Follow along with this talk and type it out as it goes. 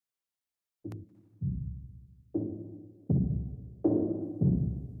Wherever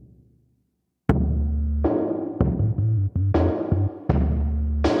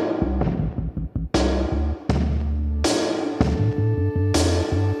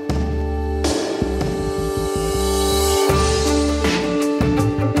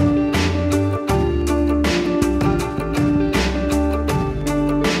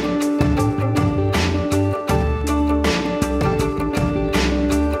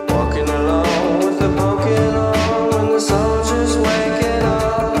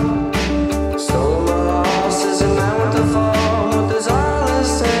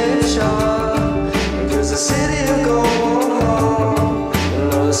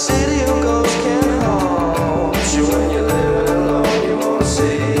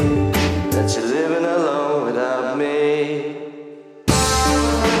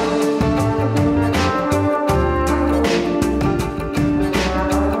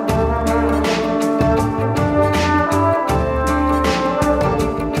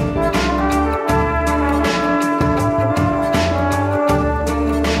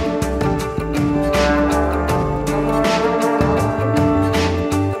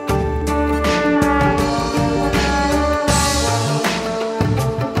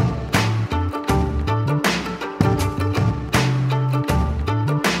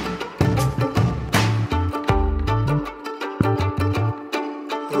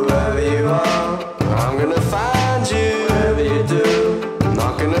you are, I'm gonna find you. Wherever you do, I'm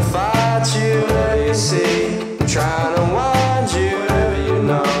not gonna fight you. Wherever you see, I'm trying to wind you. Wherever you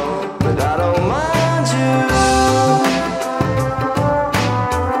know, but I don't mind you.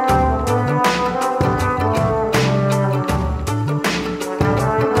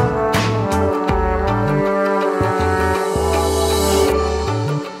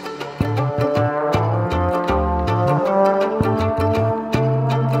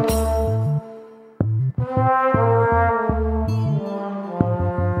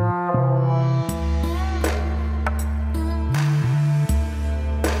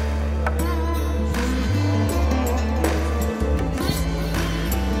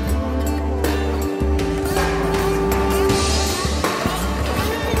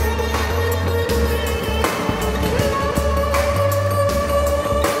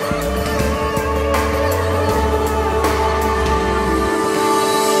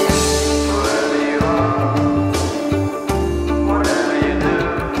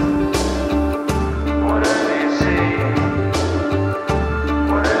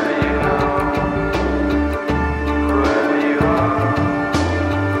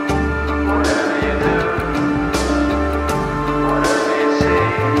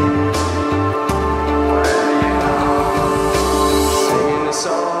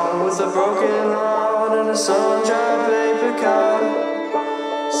 A broken heart and a sun-dried paper cup.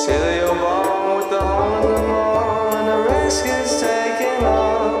 Seal your bond with the hole in the wall, and the risk is taken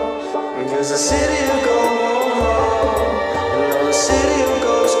off. Because the city of gold won't hold, and all the city of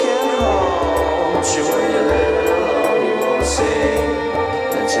ghosts can hold you. When you're living alone, you won't see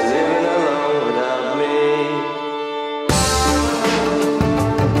that you're living alone without me.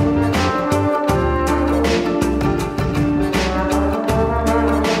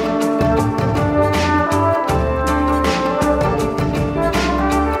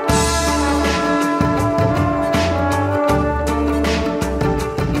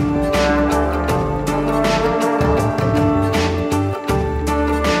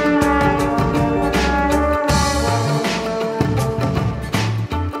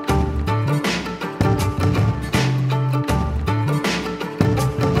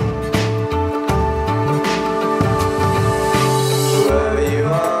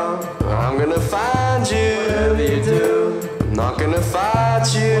 Whatever you do, I'm not gonna fight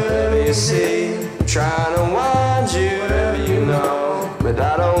you. Whatever you see, I'm trying to wind you. Whatever you know, but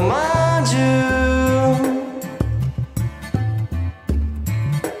I don't mind you.